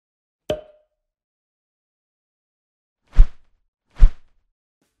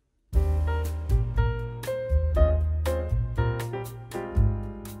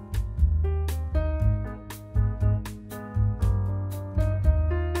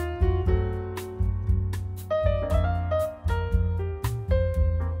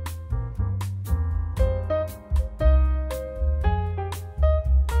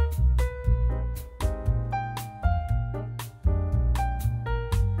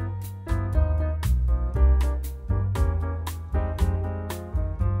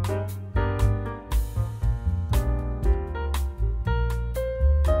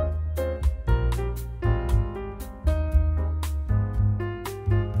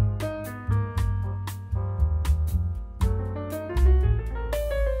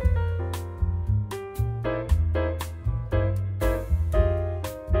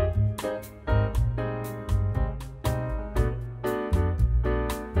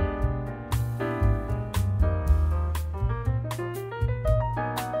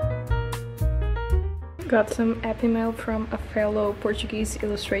Got some happy mail from a fellow Portuguese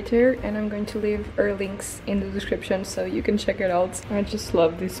illustrator, and I'm going to leave her links in the description so you can check it out. I just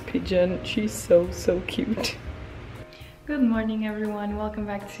love this pigeon. She's so cute. Good morning everyone, welcome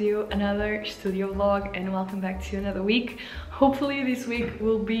back to another studio vlog and welcome back to another week. Hopefully this week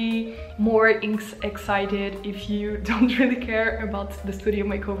will be more excited if you don't really care about the studio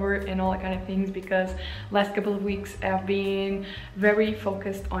makeover and all that kind of things, because last couple of weeks have been very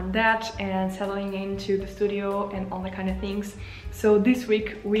focused on that and settling into the studio and all that kind of things. So this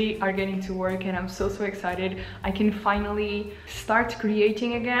week we are getting to work and I'm so excited. I can finally start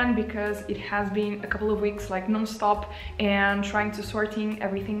creating again, because it has been a couple of weeks like non-stop and trying to sorting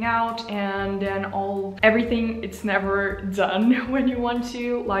everything out, and then everything, it's never done when you want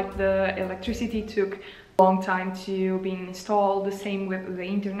to. Like the electricity took a long time to being installed, the same with the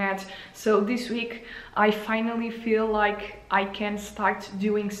internet. So this week I finally feel like I can start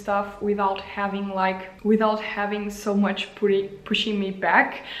doing stuff without having so much pushing me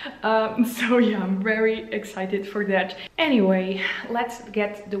back. So yeah, I'm very excited for that. Anyway, let's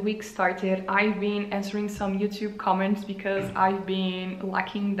get the week started. I've been answering some YouTube comments because I've been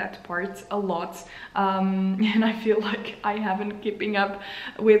lacking that part a lot, and I feel like I haven't keeping up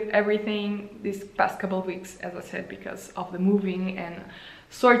with everything this past couple of weeks, as I said, because of the moving and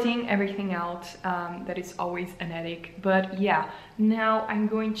sorting everything out. That is always an headache. But yeah, now I'm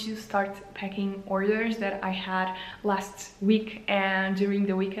going to start packing orders that I had last week and during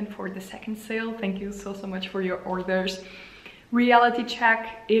the weekend for the second sale. Thank you so much for your orders. Reality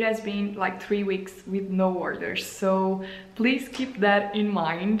check, it has been like 3 weeks with no orders, so please keep that in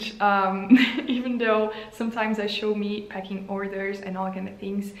mind. Even though sometimes I show me packing orders and all kind of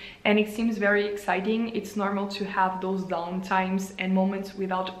things and it seems very exciting, it's normal to have those down times and moments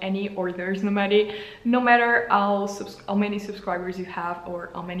without any orders, no matter how many subscribers you have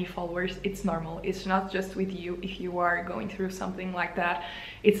or how many followers. It's normal. It's not just with you. If you are going through something like that,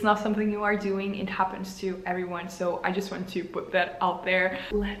 it's not something you are doing, it happens to everyone. So I just want to put that out there.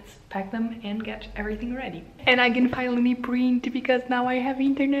 Let's pack them and get everything ready. And I can finally print because now I have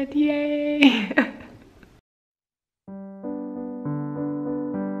internet, yay!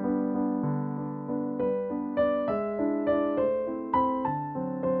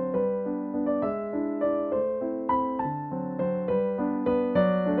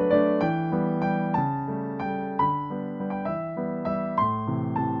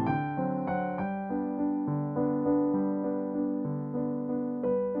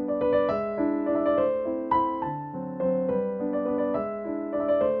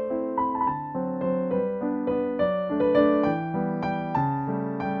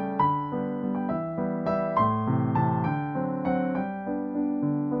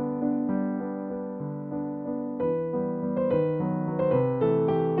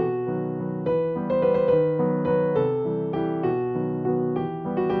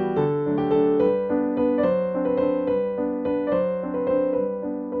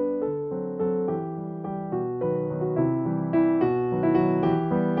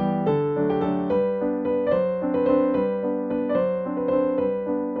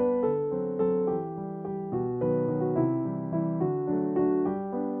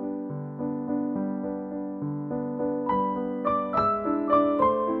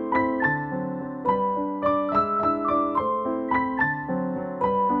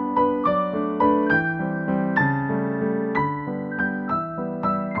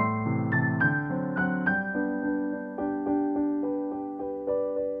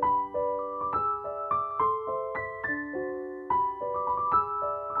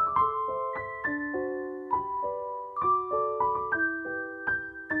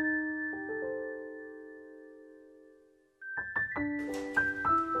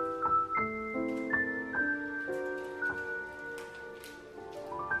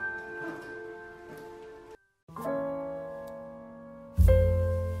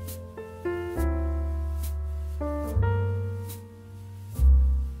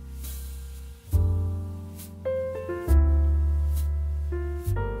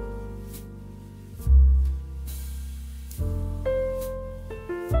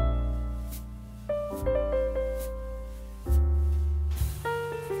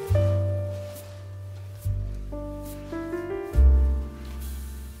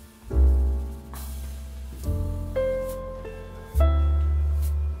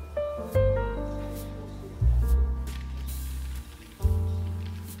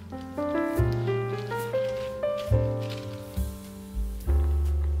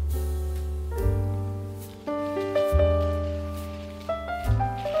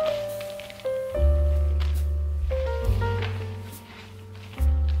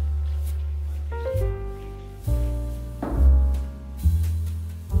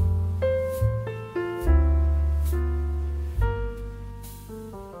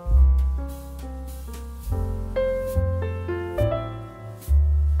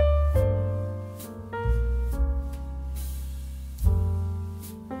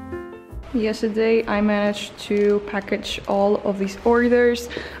 Yesterday I managed to package all of these orders.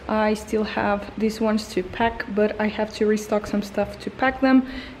 I still have these ones to pack, but I have to restock some stuff to pack them,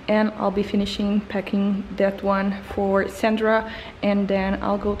 and I'll be finishing packing that one for Sandra, and then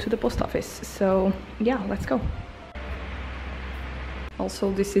I'll go to the post office. So yeah, let's go.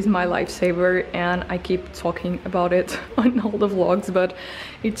 Also, this is my lifesaver and I keep talking about it on all the vlogs, but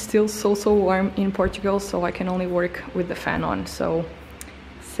it's still so warm in Portugal, so I can only work with the fan on. So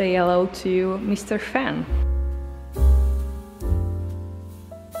say hello to Mr. Fan.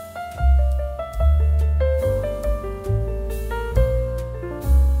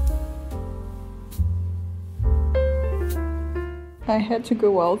 I had to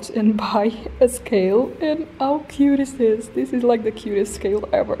go out and buy a scale, and how cute is this? This is like the cutest scale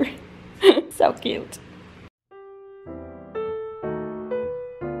ever. So cute.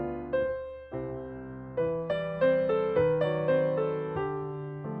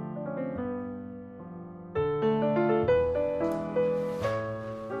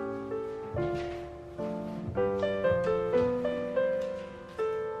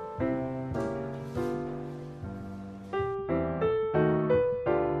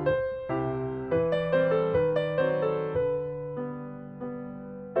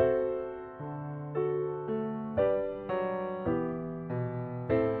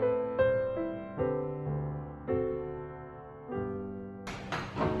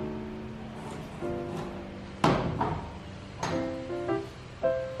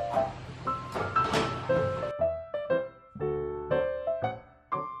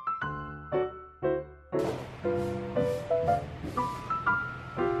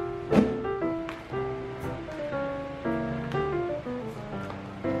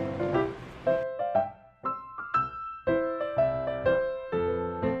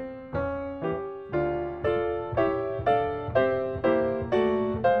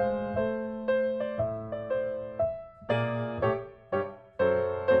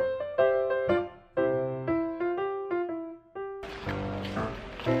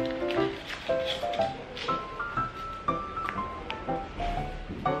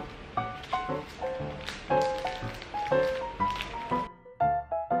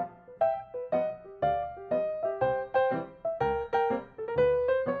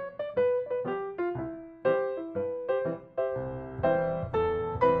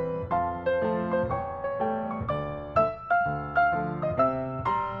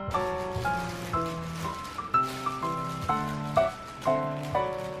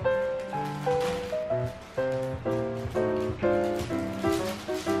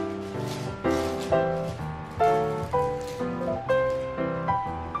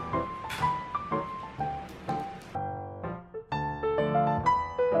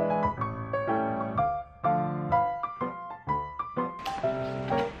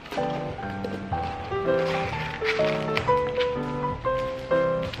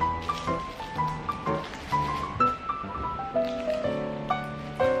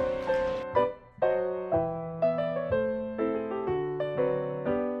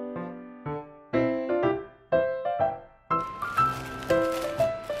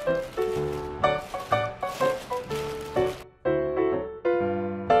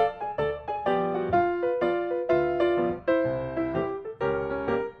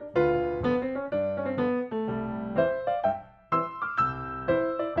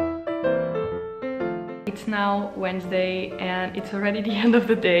 It's now Wednesday and it's already the end of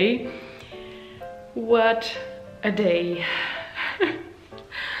the day. What a day.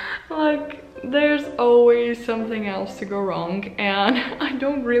 Like, there's always something else to go wrong, and I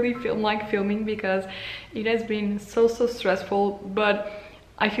don't really feel like filming because it has been so stressful, but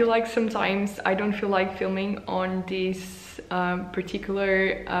I feel like sometimes I don't feel like filming on these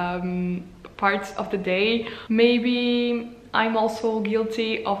particular parts of the day. Maybe I'm also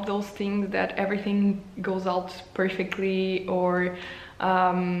guilty of those things that everything goes out perfectly, or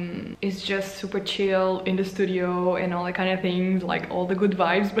it's just super chill in the studio and all that kind of things, like all the good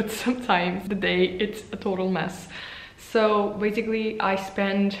vibes, but sometimes the day it's a total mess. So basically I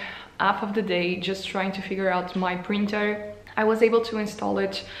spend half of the day just trying to figure out my printer. I was able to install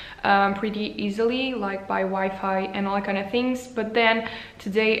it pretty easily, like by Wi-Fi and all that kind of things, but then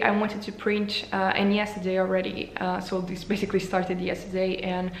today I wanted to print, and yesterday already, so this basically started yesterday,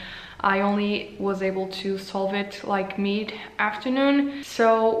 and I only was able to solve it like mid-afternoon.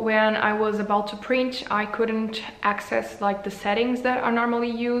 So when I was about to print, I couldn't access like the settings that I normally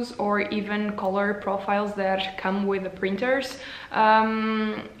use, or even color profiles that come with the printers,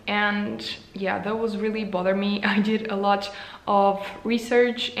 and yeah, that was really bothering me. I did a lot of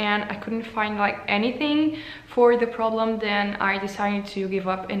research and and I couldn't find like anything for the problem, then I decided to give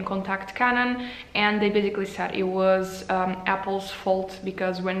up and contact Canon, and they basically said it was Apple's fault,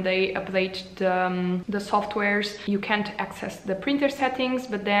 because when they update the softwares you can't access the printer settings.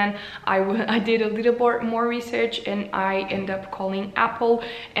 But then I did a little more research and I ended up calling Apple,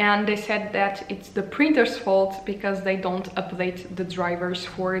 and they said that it's the printer's fault because they don't update the drivers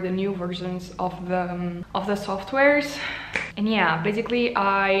for the new versions of the softwares. And yeah, basically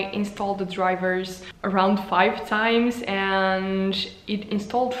I installed the drivers around 5 times and it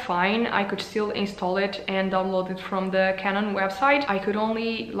installed fine. I could still install it and download it from the Canon website. I could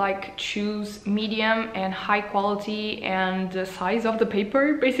only like choose medium and high quality and the size of the paper.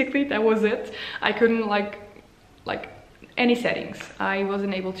 Basically that was it. I couldn't like any settings. I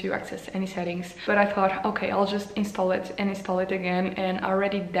wasn't able to access any settings, but I thought, okay, I'll just install it and install it again, and I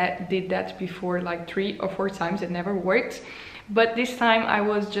already did that before like 3 or 4 times. It never worked, but this time I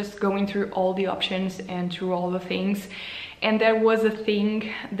was just going through all the options and through all the things, and there was a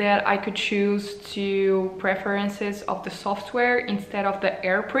thing that I could choose to preferences of the software instead of the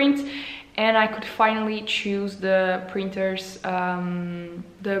AirPrint, and I could finally choose the printer's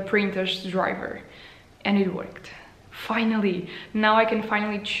driver, and it worked. Finally, now I can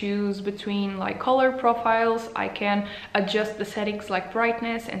finally choose between like color profiles. I can adjust the settings like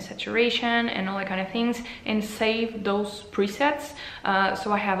brightness and saturation and all that kind of things, and save those presets.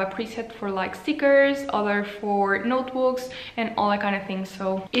 So I have a preset for like stickers, other for notebooks and all that kind of things.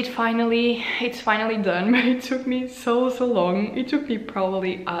 So it's finally done, but it took me so long. It took me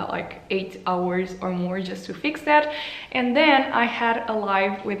probably like 8 hours or more just to fix that. And then I had a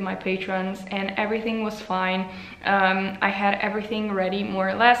live with my patrons and everything was fine. I had everything ready more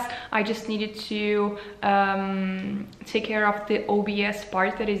or less. I just needed to take care of the OBS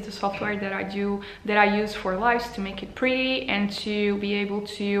part, that is the software that I use for lives, to make it pretty and to be able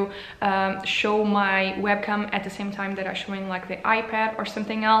to show my webcam at the same time that I'm showing like the iPad or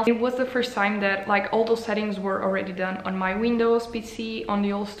something else. It was the first time that like all those settings were already done on my Windows PC on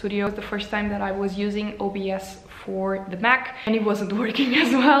the old studio. It was the first time that I was using OBS for the Mac, and it wasn't working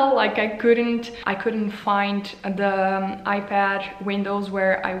as well. Like I couldn't find the iPad windows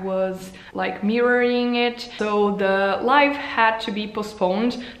where I was like mirroring it, so the live had to be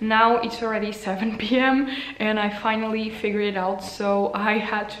postponed. Now it's already 7 p.m. and I finally figured it out, so I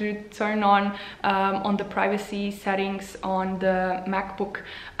had to turn on the privacy settings on the MacBook,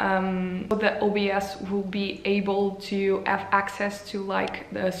 so the OBS will be able to have access to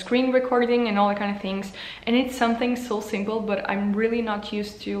like the screen recording and all that kind of things. And it's something so simple, but I'm really not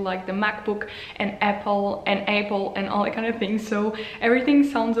used to like the MacBook and Apple and all that kind of thing, so everything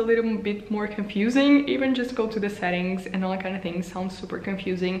sounds a little bit more confusing. Even just go to the settings and all that kind of thing sounds super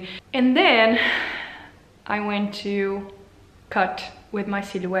confusing. And then I went to cut with my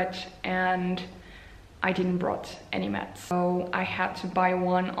silhouette and I didn't brought any mats, so I had to buy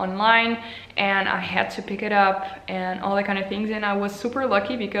one online and I had to pick it up and all that kind of things. And I was super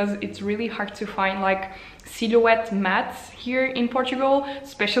lucky because it's really hard to find like silhouette mats here in Portugal,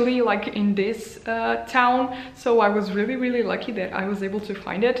 especially like in this town, so I was really lucky that I was able to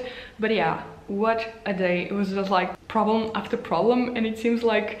find it. But yeah, what a day. It was just like problem after problem, and it seems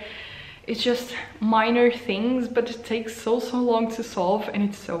like it's just minor things, but it takes so long to solve, and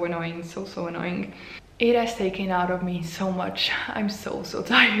it's so annoying, so annoying. It has taken out of me so much. I'm so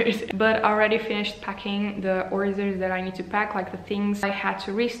tired. But I already finished packing the orders that I need to pack, like the things I had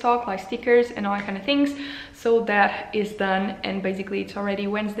to restock, like stickers and all that kind of things. So that is done, and basically it's already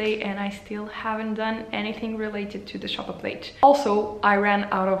Wednesday and I still haven't done anything related to the shopper plate. Also, I ran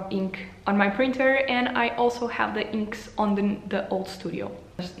out of ink on my printer, and I also have the inks on the old studio.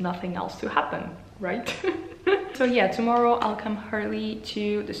 There's nothing else to happen, right? So yeah, tomorrow I'll come early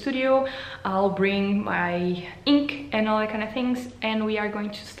to the studio. I'll bring my ink and all that kind of things, and we are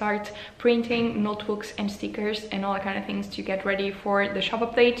going to start printing notebooks and stickers and all that kind of things to get ready for the shop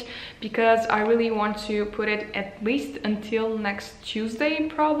update, because I really want to put it at least until next Tuesday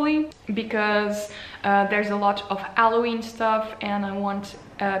probably, because there's a lot of Halloween stuff and I want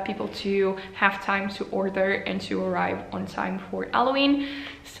people to have time to order and to arrive on time for Halloween.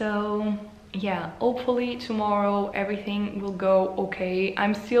 So yeah, hopefully tomorrow everything will go okay.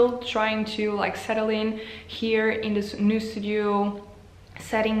 I'm still trying to like settle in here in this new studio,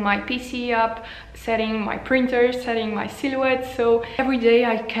 setting my PC up, setting my printer, setting my silhouette. So every day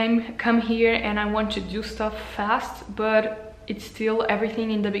I can come here and I want to do stuff fast, but it's still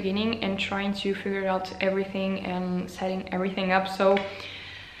everything in the beginning and trying to figure out everything and setting everything up. So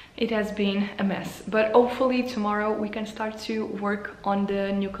It has been a mess, but hopefully tomorrow we can start to work on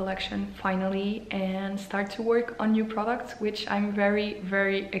the new collection finally and start to work on new products, which I'm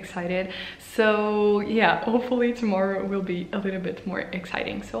very excited. So yeah, hopefully tomorrow will be a little bit more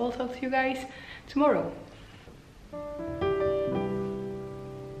exciting. So I'll talk to you guys tomorrow.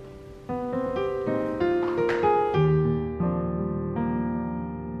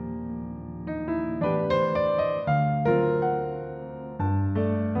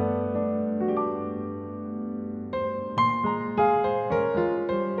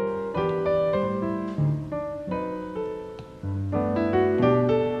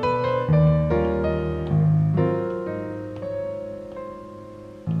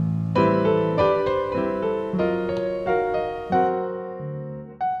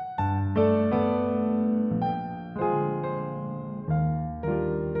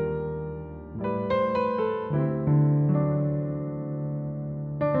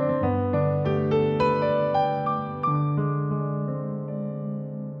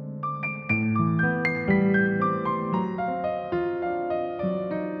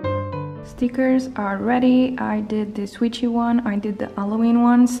 Stickers are ready. I did this witchy one, I did the Halloween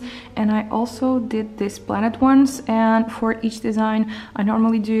ones, and I also did this planet ones. And for each design I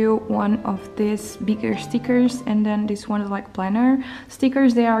normally do one of these bigger stickers, and then this one is like planner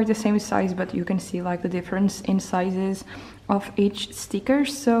stickers. They are the same size, but you can see like the difference in sizes of each sticker.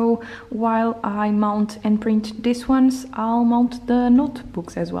 So while I mount and print these ones, I'll mount the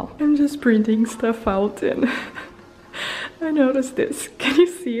notebooks as well. I'm just printing stuff out and I noticed this. Can you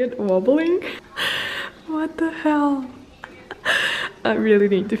see it wobbling? What the hell? I really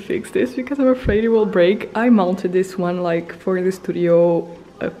need to fix this because I'm afraid it will break. I mounted this one like for the studio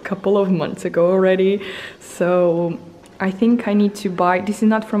a couple of months ago already. So I think I need to buy, this is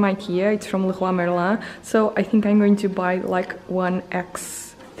not from IKEA, it's from Leroy Merlin. So I think I'm going to buy like one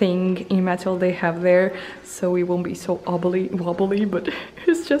X thing in metal they have there, so it won't be so wobbly, but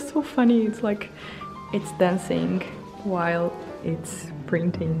it's just so funny. It's like, it's dancing while it's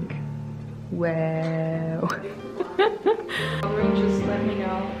printing. Wow. Just let me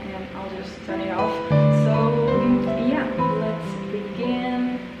know and I'll just turn it off. So yeah, let's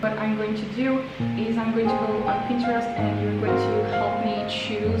begin. What I'm going to do is I'm going to go on Pinterest and you're going to help me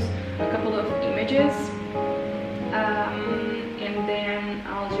choose a couple of images, and then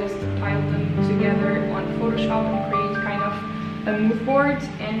I'll just pile them together on Photoshop and create kind of a mood board,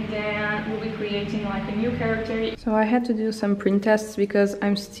 and then we'll be creating like a new character. So I had to do some print tests because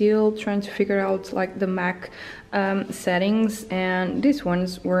I'm still trying to figure out like the Mac settings, and these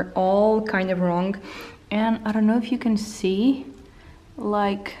ones were all kind of wrong. And I don't know if you can see,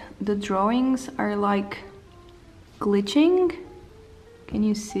 like the drawings are like glitching. Can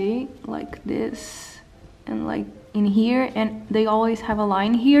you see like this and like in here, and they always have a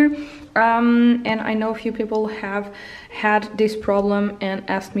line here, and I know a few people have had this problem and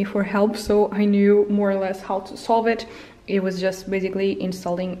asked me for help, so I knew more or less how to solve it. It was just basically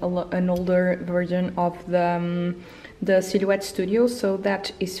installing an older version of the Silhouette Studio, so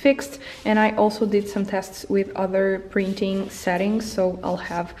that is fixed. And I also did some tests with other printing settings, so I'll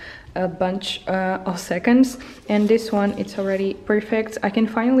have a bunch of seconds. And this one, it's already perfect. I can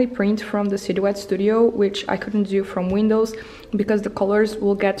finally print from the Silhouette Studio, which I couldn't do from Windows because the colors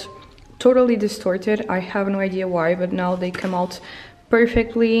will get totally distorted. I have no idea why, but now they come out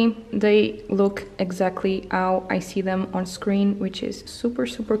perfectly. They look exactly how I see them on screen, which is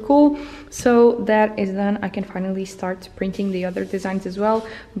super cool. So that is done. I can finally start printing the other designs as well,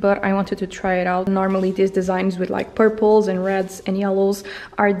 but I wanted to try it out. Normally these designs with like purples and reds and yellows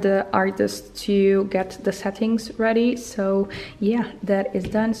are the hardest to get the settings ready. So yeah, that is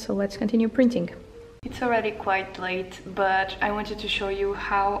done. So let's continue printing. It's already quite late, but I wanted to show you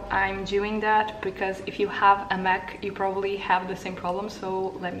how I'm doing that, because if you have a Mac, you probably have the same problem,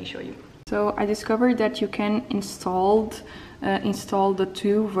 so let me show you. So I discovered that you can install the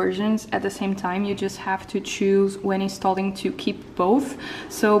two versions at the same time. You just have to choose when installing to keep both.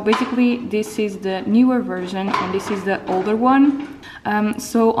 So basically this is the newer version and this is the older one.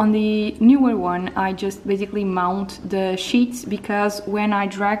 So on the newer one, I just basically mount the sheets, because when I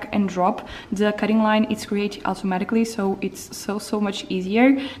drag and drop, the cutting line is created automatically, so it's so much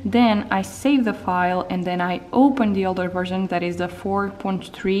easier. Then I save the file and then I open the older version, that is the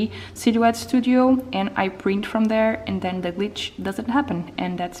 4.3 Silhouette Studio, and I print from there, and then the glitch doesn't happen.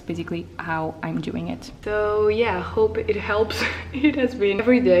 And that's basically how I'm doing it. So yeah, hope it helps. It has been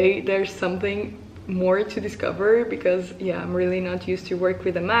every day there's something more to discover because yeah, I'm really not used to work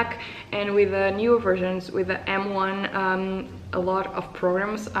with a Mac, and with the newer versions, with the M1, a lot of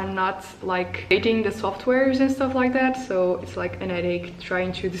programs are not like creating the softwares and stuff like that, so it's like an headache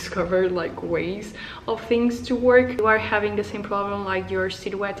trying to discover like ways of things to work. If you are having the same problem, like your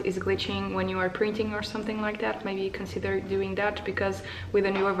silhouette is glitching when you are printing or something like that, maybe consider doing that, because with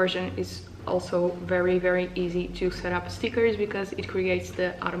a newer version it's also very easy to set up stickers because it creates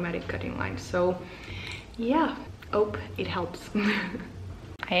the automatic cutting line. So yeah, hope it helps.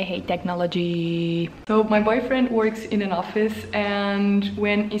 I hate technology. So my boyfriend works in an office, and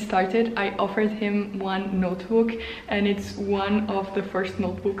when he started I offered him one notebook, and it's one of the first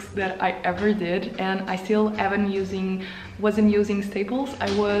notebooks that I ever did, and I still wasn't using staples.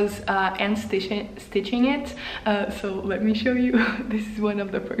 I was hand stitching it. So let me show you. This is one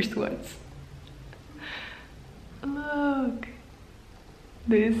of the first ones. Look,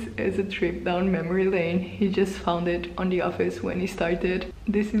 this is a trip down memory lane. He just found it on the office when he started.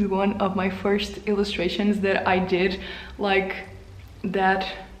 This is one of my first illustrations that I did, like,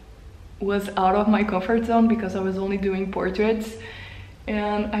 that was out of my comfort zone because I was only doing portraits.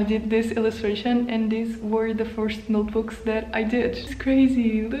 And I did this illustration, and these were the first notebooks that I did. It's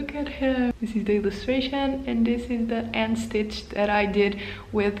crazy, look at him. This is the illustration, and this is the hand stitch that I did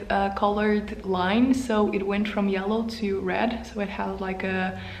with a colored line. So it went from yellow to red, so it has like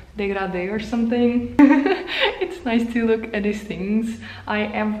a dégradé or something. It's nice to look at these things. I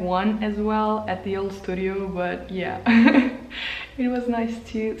have one as well at the old studio, but yeah. It was nice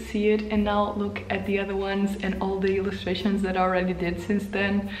to see it, and now look at the other ones and all the illustrations that I already did since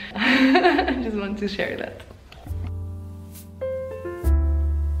then. I just want to share that.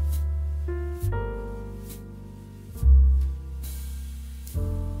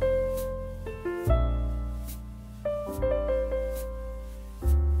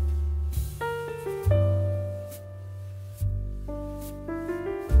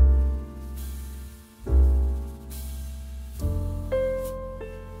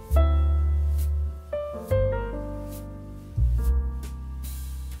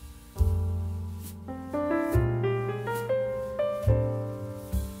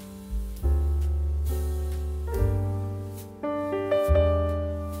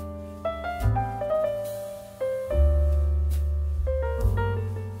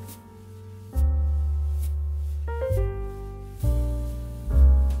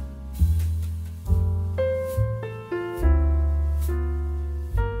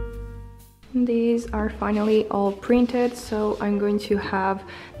 These are finally all printed, so I'm going to have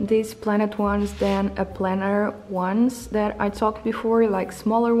these planet ones, then a planner ones that I talked before, like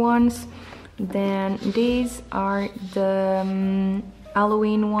smaller ones. Then these are the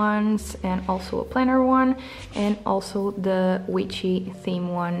Halloween ones, and also a planner one, and also the witchy theme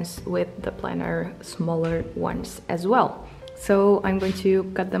ones with the planner smaller ones as well. So I'm going to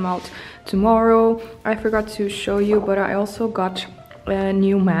cut them out tomorrow. I forgot to show you, but I also got a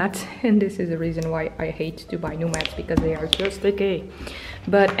new mat, and this is the reason why I hate to buy new mats, because they are just sticky.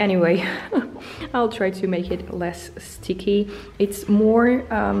 But anyway, I'll try to make it less sticky. It's more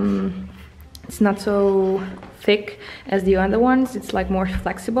it's not so thick as the other ones, it's like more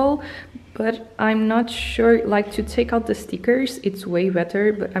flexible, but I'm not sure, like, to take out the stickers it's way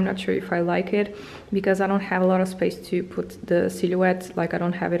better, but I'm not sure if I like it because I don't have a lot of space to put the silhouette, like I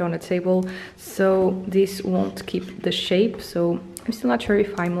don't have it on a table, so this won't keep the shape. So I'm still not sure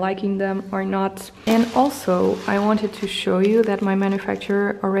if I'm liking them or not. And also I wanted to show you that my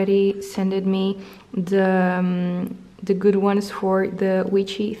manufacturer already sent me the good ones for the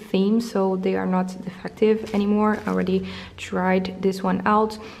witchy theme, so they are not defective anymore. I already tried this one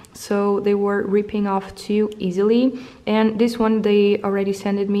out, so they were ripping off too easily, and this one they already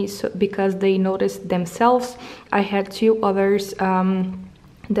sent me because they noticed themselves. I had two others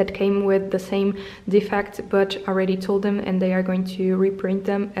that came with the same defect, but already told them, and they are going to reprint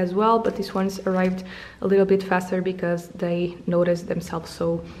them as well. But these ones arrived a little bit faster because they noticed themselves,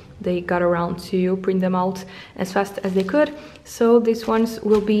 so they got around to print them out as fast as they could. So these ones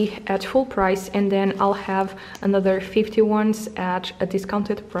will be at full price, and then I'll have another 50 ones at a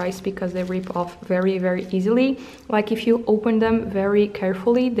discounted price because they rip off very, very easily. Like, if you open them very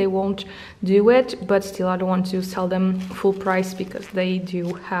carefully, they won't do it, but still I don't want to sell them full price because they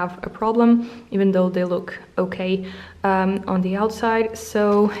do have a problem, even though they look okay on the outside.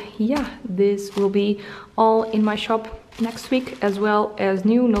 So yeah, this will be all in my shop next week, as well as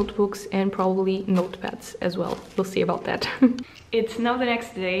new notebooks and probably notepads as well. We'll see about that. It's now the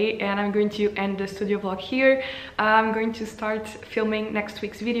next day and I'm going to end the studio vlog here. I'm going to start filming next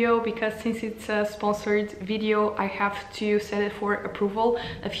week's video because since it's a sponsored video, I have to set it for approval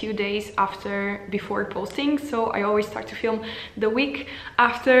a few days before posting. So I always start to film the week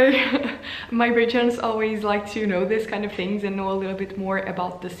after. My patrons always like to know this kind of things and know a little bit more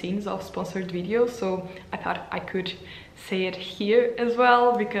about the scenes of sponsored videos. So I thought I could say it here as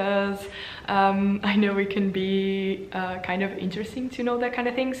well because I know it can be kind of interesting to know that kind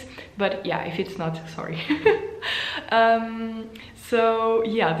of things, but yeah, if it's not, sorry. So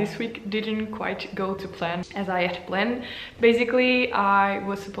yeah, this week didn't quite go to plan as I had planned. Basically, I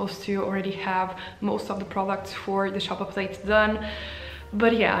was supposed to already have most of the products for the shop updates done,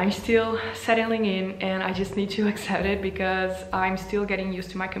 but yeah, I'm still settling in and I just need to accept it because I'm still getting used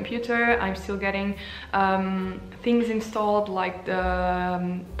to my computer. I'm still getting things installed like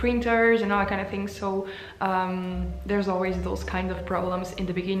the printers and all that kind of things. So there's always those kind of problems in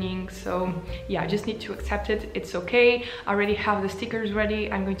the beginning. So yeah, I just need to accept it. It's okay. I already have the stickers ready.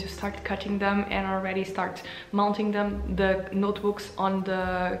 I'm going to start cutting them and already start mounting them, the notebooks on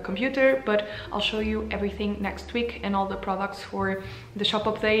the computer, but I'll show you everything next week and all the products for the shop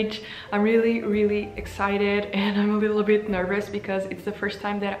update. I'm really excited and I'm a little bit nervous because it's the first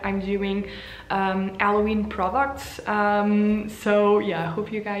time that I'm doing Halloween products. So yeah, I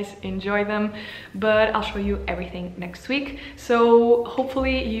hope you guys enjoy them, but I'll show you everything next week. So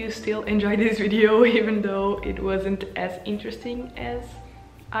hopefully you still enjoyed this video even though it wasn't as interesting as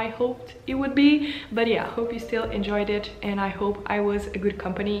I hoped it would be. But yeah, hope you still enjoyed it and I hope I was a good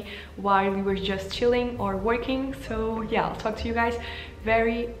company while we were just chilling or working. So yeah, I'll talk to you guys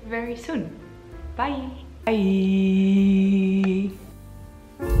very soon. Bye. Bye.